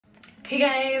Hey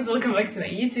guys, welcome back to my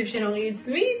YouTube channel. It's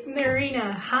me,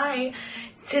 Itisnirina. Hi.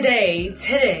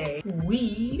 Today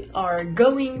we are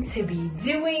going to be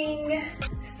doing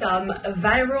some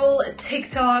viral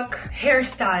TikTok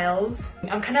hairstyles.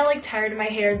 I'm kind of like tired of my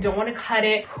hair, don't want to cut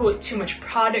it, put too much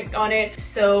product on it,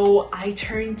 so I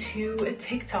turned to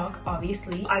TikTok.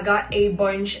 Obviously, I got a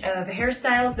bunch of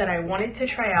hairstyles that I wanted to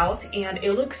try out, and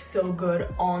it looks so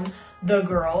good on the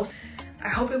girls. I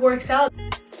hope it works out.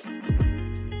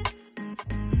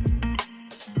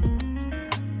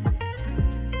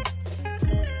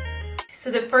 So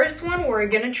the first one we're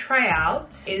gonna try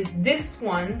out is this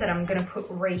one that I'm gonna put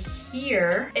right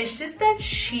here. It's just that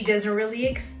she doesn't really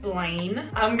explain.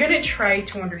 I'm gonna try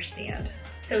to understand.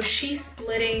 So she's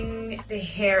splitting the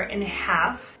hair in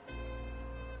half.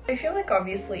 I feel like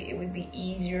obviously it would be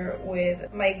easier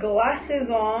with my glasses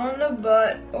on,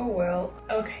 but oh well.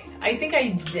 Okay, I think I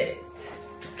did it.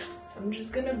 So I'm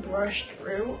just gonna brush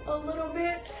through a little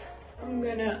bit. I'm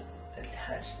gonna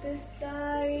attach this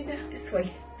side. So I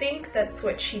think that's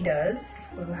what she does.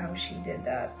 Look how she did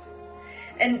that.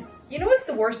 And you know what's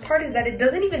the worst part is that it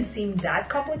doesn't even seem that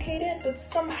complicated, but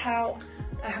somehow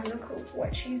I have no clue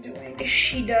what she's doing.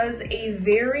 She does a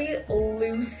very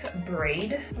loose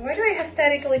braid. Why do I have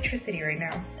static electricity right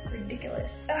now?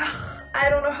 Ridiculous. Ugh, I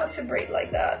don't know how to braid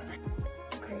like that.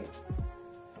 Okay,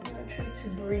 I'm gonna try to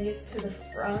bring it to the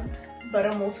front, but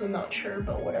I'm also not sure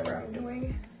about whatever I'm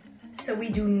doing. So we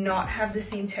do not have the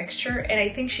same texture, and I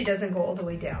think she doesn't go all the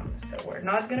way down. So we're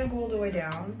not gonna go all the way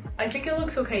down. I think it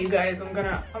looks okay, you guys. I'm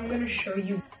gonna show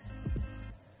you.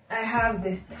 I have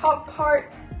this top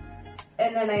part,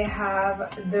 and then I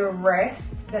have the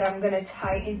rest that I'm gonna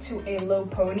tie into a low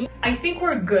pony. I think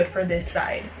we're good for this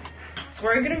side. So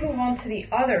we're gonna move on to the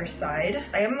other side.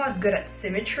 I am not good at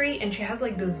symmetry, and she has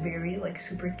like those very like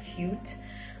super cute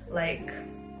like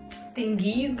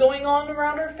thingies going on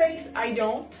around her face. I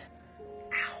don't.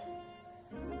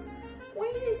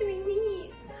 Why is it doing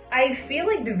these? I feel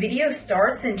like the video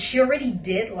starts and she already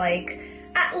did like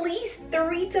at least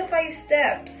 3 to 5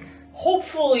 steps.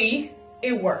 Hopefully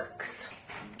it works.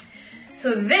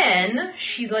 So then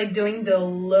she's like doing the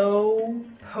low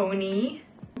pony.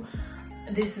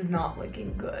 This is not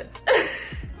looking good.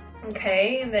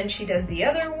 Okay, and then she does the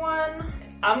other one.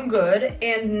 I'm good.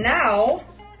 And now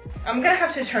I'm gonna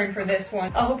have to turn for this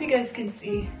one. I hope you guys can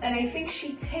see. And I think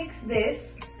she takes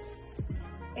this,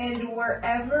 and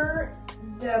wherever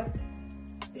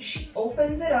she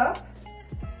opens it up,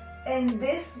 and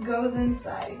this goes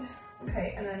inside.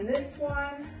 Okay, and then this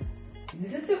one,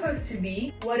 this is supposed to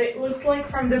be what it looks like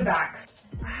from the back.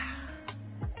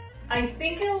 I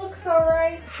think it looks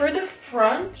alright. For the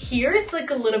front, here it's like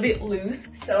a little bit loose,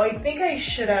 so I think I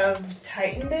should have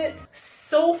tightened it.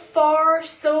 So far,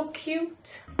 so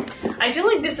cute. I feel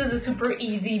like this is a super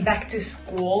easy back to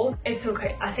school. It's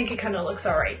okay, I think it kind of looks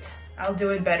alright. I'll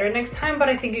do it better next time, but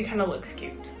I think it kind of looks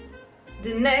cute.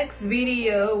 The next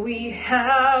video we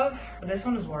have, this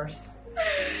one is worse.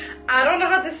 I don't know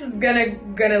how this is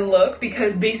gonna look,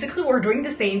 because basically we're doing the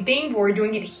same thing, but we're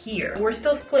doing it here. We're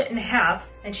still split in half,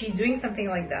 and she's doing something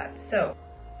like that, so.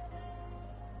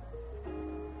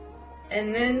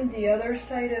 And then the other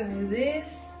side of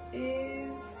this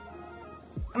is,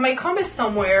 my comb is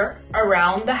somewhere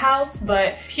around the house,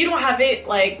 but if you don't have it,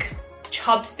 like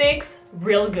chopsticks,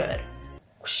 real good.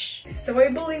 So I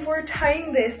believe we're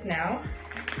tying this now.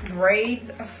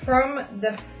 Braids from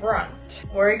the front.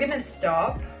 We're gonna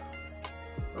stop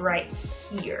right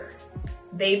here.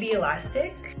 Baby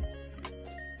elastic.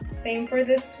 Same for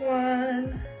this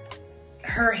one.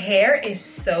 Her hair is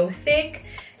so thick,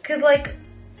 cause like,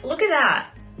 look at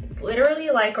that. It's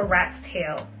literally like a rat's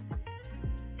tail.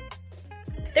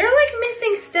 They're like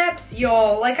missing steps,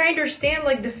 y'all. Like, I understand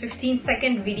like the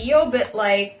 15-second video, but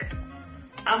like,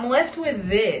 I'm left with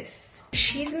this.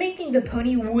 She's making the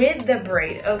pony with the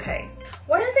braid. Okay.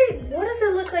 What does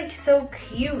it look like so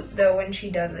cute though when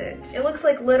she does it? It looks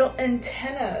like little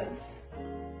antennas.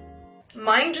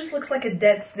 Mine just looks like a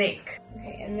dead snake.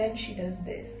 Okay, and then she does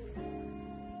this.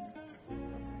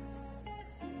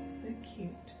 So cute.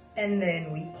 And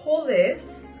then we pull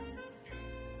this.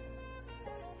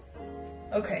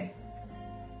 Okay.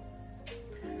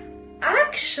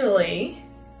 Actually,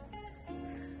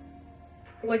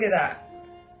 look at that.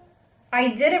 I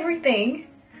did everything,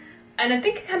 and I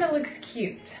think it kind of looks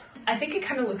cute. I think it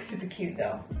kind of looks super cute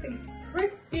though. I think it's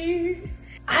pretty.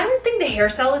 I don't think the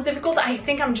hairstyle is difficult. I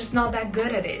think I'm just not that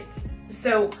good at it.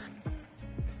 So,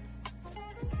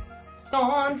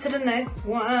 on to the next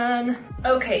one.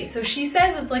 Okay, so she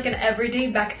says it's like an everyday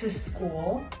back to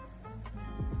school.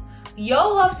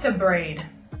 Y'all love to braid.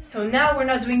 So now we're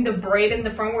not doing the braid in the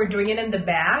front, we're doing it in the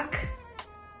back.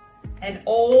 and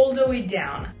all the way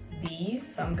down.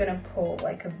 These, I'm gonna pull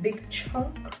like a big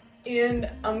chunk, and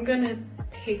I'm gonna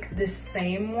pick the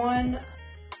same one.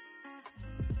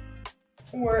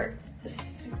 We're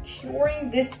securing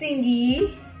this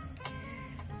thingy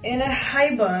in a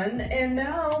high bun, and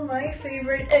now my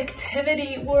favorite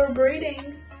activity, we're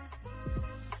braiding.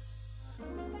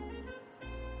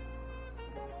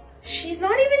 She's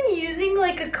not even using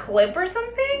like a clip or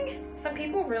something. Some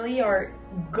people really are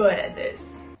good at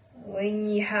this. When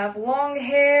you have long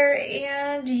hair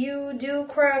and you do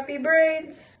crappy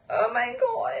braids, oh my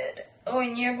god.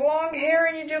 When you have long hair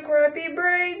and you do crappy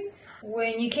braids,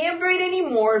 when you can't braid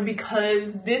anymore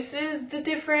because this is the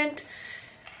different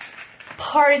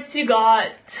parts you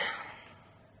got,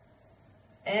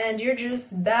 and you're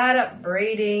just bad at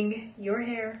braiding your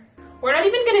hair. We're not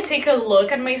even gonna take a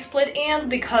look at my split ends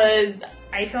because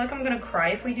I feel like I'm gonna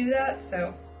cry if we do that,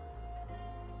 so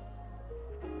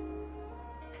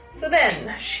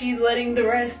then she's letting the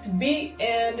rest be,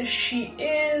 and she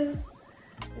is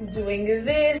doing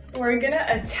this. We're gonna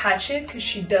attach it because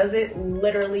she does it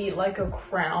literally like a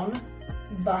crown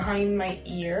behind my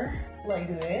ear,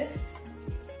 like this.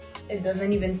 It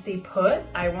doesn't even stay put.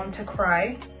 I want to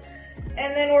cry.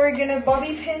 And then we're gonna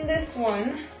bobby pin this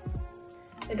one.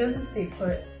 It doesn't stay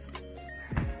put.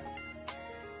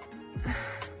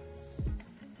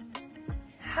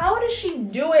 How does she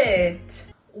do it?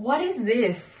 What is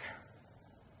this?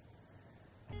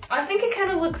 I think it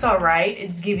kind of looks alright.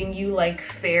 It's giving you like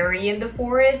fairy in the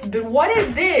forest, but what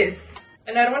is this?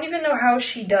 And I don't even know how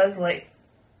she does like...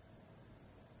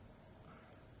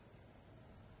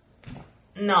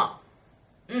 No.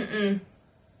 I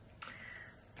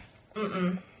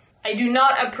do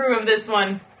not approve of this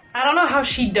one. I don't know how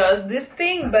she does this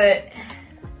thing, but...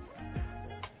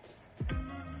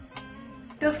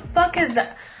 The fuck is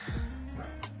that?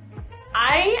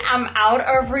 I am out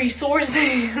of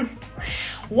resources.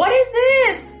 What is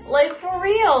this? Like, for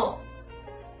real?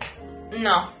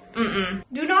 No.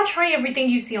 Do not try everything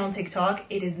you see on TikTok.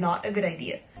 It is not a good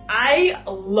idea. I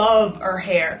love her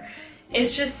hair.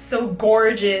 It's just so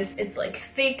gorgeous. It's like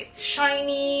thick, it's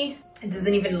shiny. It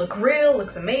doesn't even look real,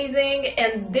 looks amazing.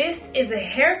 And this is a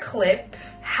hair clip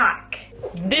hack.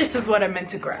 This is what I meant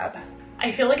to grab.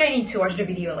 I feel like I need to watch the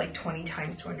video like 20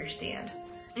 times to understand.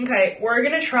 Okay, we're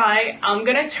gonna try. I'm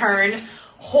gonna turn.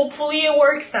 Hopefully it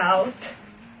works out.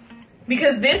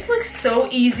 Because this looks so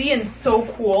easy and so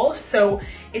cool. So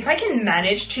if I can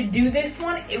manage to do this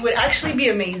one, it would actually be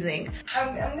amazing.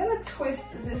 I'm gonna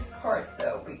twist this part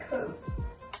though, because...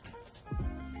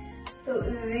 So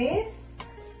this...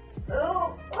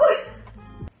 Oh.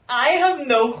 I have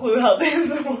no clue how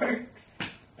this works.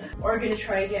 We're gonna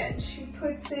try again. She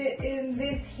puts it in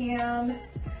this hand,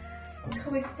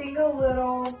 twisting a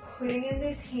little, putting in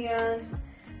this hand,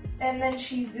 and then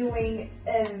she's doing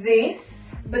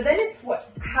this, but then it's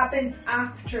what happens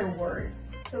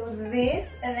afterwards. So this,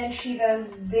 and then she does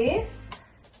this.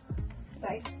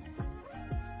 Side.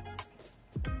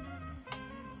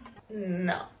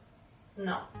 No.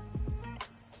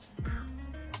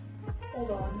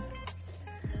 Hold on.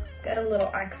 Got a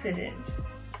little accident.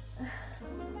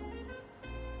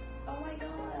 Oh my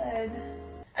god.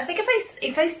 I think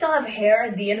if I still have hair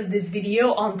at the end of this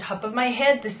video on top of my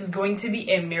head, this is going to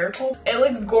be a miracle. It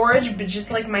looks gorgeous, but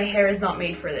just like my hair is not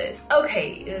made for this.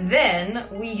 Okay, then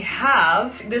we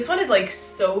have, this one is like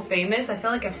so famous. I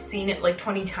feel like I've seen it like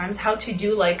 20 times, how to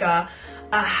do like a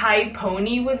high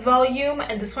pony with volume,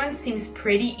 and this one seems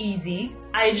pretty easy.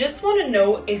 I just want to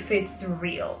know if it's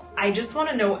real. I just want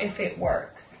to know if it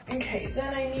works. Okay,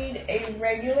 then I need a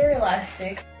regular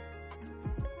elastic.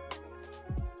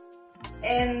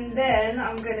 And then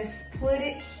I'm gonna split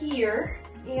it here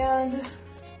and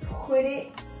put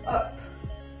it up.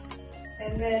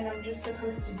 And then I'm just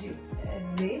supposed to do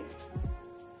this.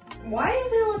 Why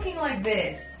is it looking like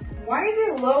this? Why is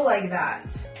it low like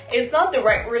that? It's not the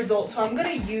right result, so I'm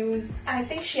gonna use, I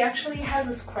think she actually has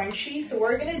a scrunchie, so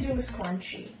we're gonna do a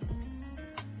scrunchie.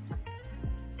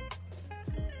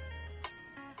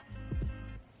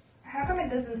 How come it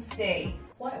doesn't stay?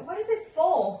 Why does it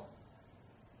fall?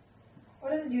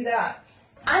 Why does it do that?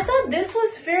 I thought this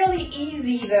was fairly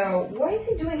easy though. Why is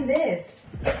he doing this?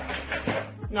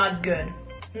 Not good.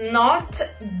 Not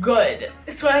good.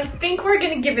 So I think we're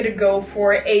gonna give it a go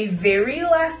for a very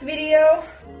last video,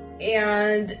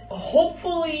 and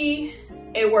hopefully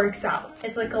it works out.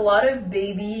 It's like a lot of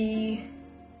baby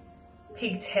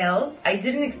pigtails. I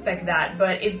didn't expect that,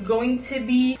 but it's going to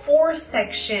be 4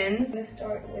 sections. I'm gonna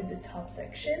start with the top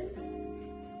sections.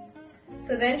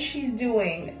 So then she's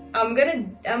doing, I'm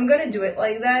gonna do it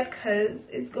like that because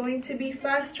it's going to be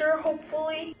faster,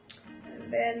 hopefully.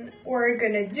 Then we're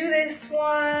gonna do this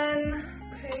one.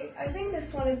 Okay, I think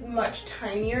this one is much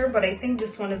tinier, but I think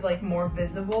this one is like more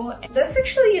visible. That's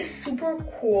actually a super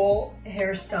cool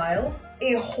hairstyle.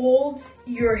 It holds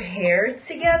your hair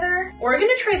together. We're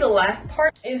gonna try the last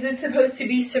part. Is it supposed to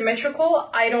be symmetrical?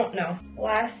 I don't know.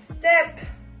 Last step.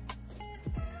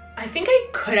 I think I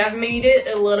could have made it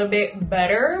a little bit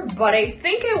better, but I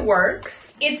think it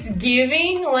works. It's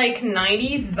giving like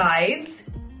 90s vibes.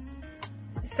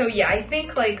 So yeah, I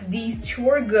think like these two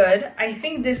are good. I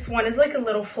think this one is like a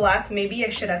little flat. Maybe I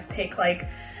should have picked like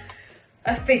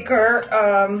a thicker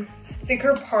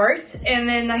part. And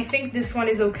then I think this one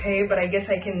is okay, but I guess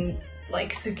I can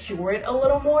like secure it a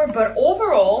little more. But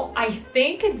overall, I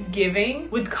think it's giving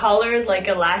with colored like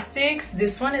elastics.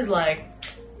 This one is like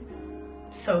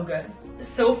so good.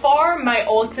 So far, my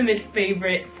ultimate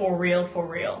favorite, for real, for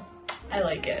real. I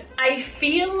like it. I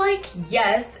feel like,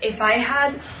 yes, if I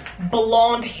had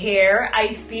blonde hair,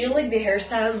 I feel like the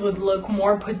hairstyles would look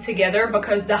more put together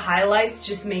because the highlights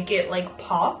just make it like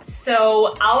pop.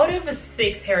 So out of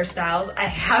 6 hairstyles, I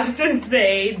have to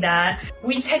say that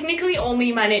we technically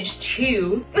only managed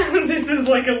 2. This is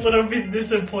like a little bit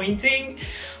disappointing,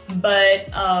 but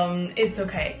it's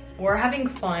okay. We're having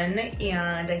fun,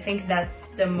 and I think that's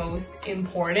the most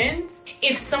important.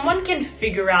 If someone can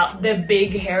figure out the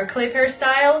big hair clip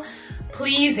hairstyle,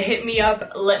 please hit me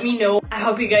up, let me know. I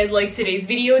hope you guys liked today's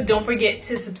video. Don't forget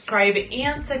to subscribe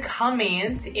and to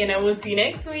comment, and I will see you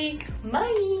next week.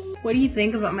 Bye! What do you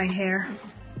think about my hair?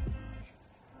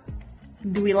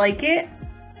 Do we like it?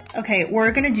 Okay, we're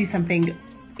gonna do something.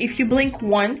 If you blink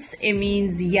once, it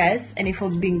means yes, and if you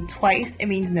blink twice, it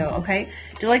means no, okay?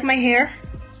 Do you like my hair?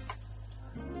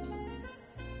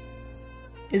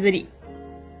 Is it a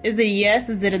yes?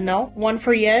 Is it a no? 1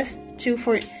 for yes, 2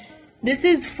 for... This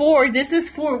is 4.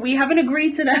 We haven't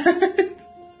agreed to that.